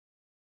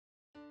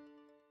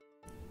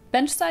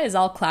BenchSci is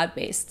all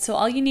cloud-based, so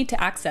all you need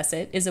to access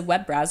it is a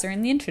web browser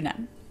and the internet.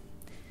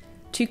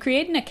 To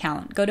create an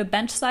account, go to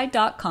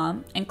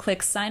benchsci.com and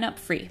click Sign Up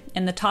Free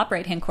in the top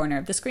right-hand corner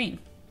of the screen.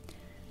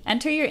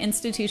 Enter your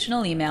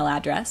institutional email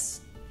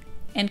address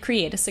and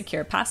create a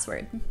secure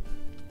password.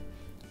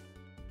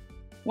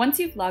 Once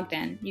you've logged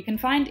in, you can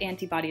find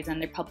antibodies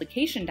and their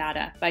publication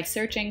data by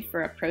searching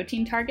for a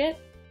protein target,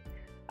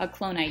 a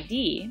clone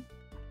ID,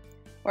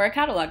 or a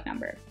catalog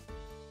number.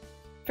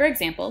 For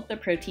example, the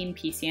protein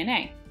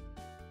pCNA.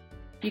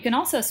 You can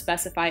also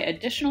specify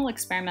additional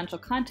experimental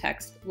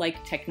context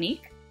like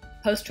technique,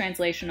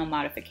 post-translational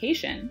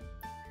modification,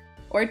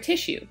 or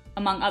tissue,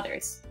 among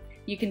others.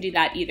 You can do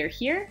that either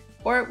here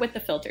or with the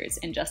filters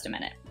in just a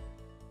minute.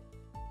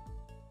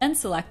 Then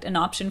select an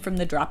option from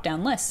the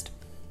drop-down list.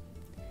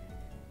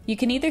 You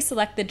can either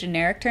select the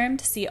generic term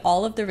to see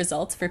all of the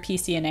results for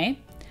pCNA,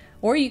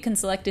 or you can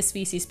select a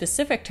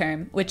species-specific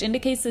term, which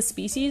indicates the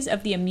species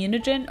of the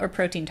immunogen or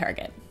protein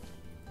target.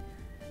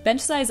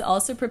 BenchSci has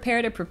also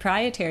prepared a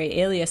proprietary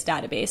alias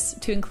database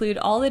to include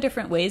all the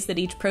different ways that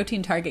each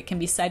protein target can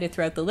be cited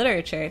throughout the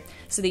literature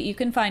so that you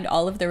can find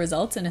all of the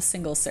results in a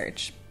single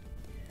search.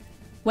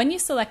 When you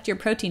select your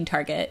protein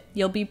target,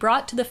 you'll be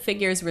brought to the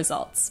figures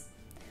results.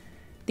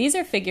 These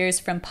are figures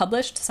from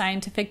published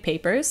scientific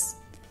papers,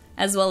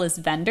 as well as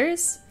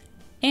vendors,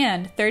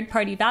 and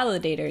third-party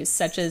validators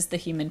such as the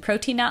Human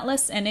Protein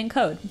Atlas and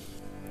ENCODE.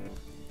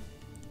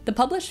 The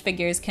published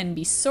figures can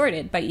be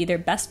sorted by either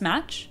best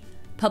match,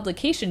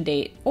 publication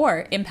date,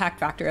 or impact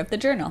factor of the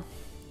journal.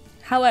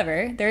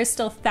 However, there are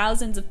still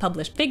thousands of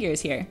published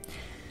figures here,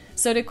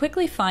 so to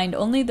quickly find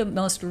only the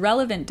most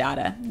relevant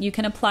data, you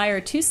can apply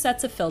our two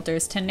sets of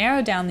filters to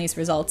narrow down these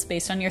results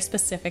based on your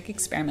specific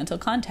experimental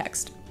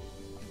context.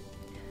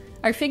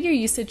 Our figure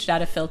usage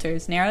data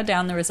filters narrow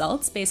down the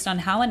results based on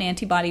how an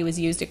antibody was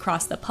used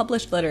across the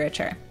published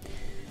literature.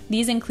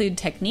 These include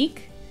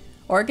technique,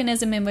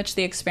 organism in which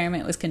the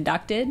experiment was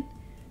conducted,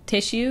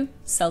 tissue,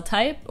 cell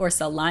type, or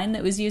cell line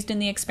that was used in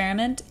the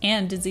experiment,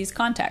 and disease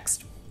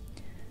context.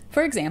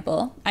 For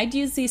example, I'd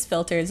use these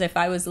filters if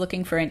I was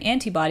looking for an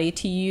antibody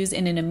to use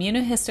in an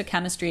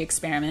immunohistochemistry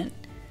experiment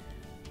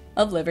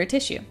of liver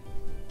tissue.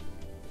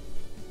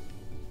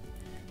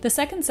 The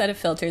second set of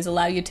filters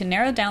allow you to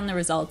narrow down the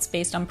results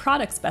based on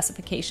product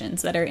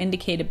specifications that are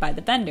indicated by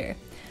the vendor.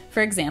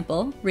 For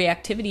example,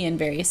 reactivity in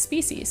various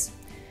species.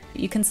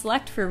 You can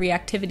select for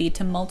reactivity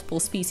to multiple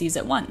species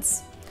at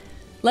once.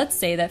 Let's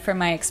say that for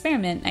my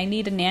experiment, I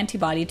need an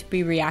antibody to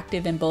be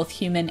reactive in both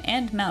human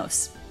and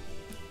mouse.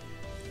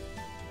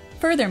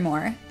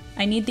 Furthermore,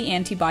 I need the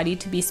antibody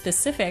to be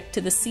specific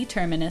to the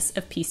C-terminus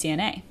of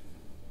pCNA.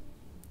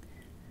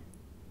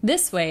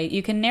 This way,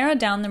 you can narrow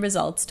down the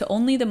results to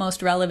only the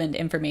most relevant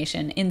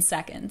information in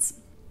seconds.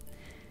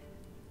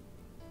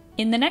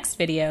 In the next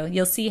video,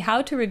 you'll see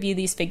how to review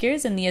these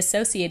figures and the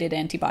associated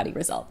antibody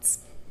results.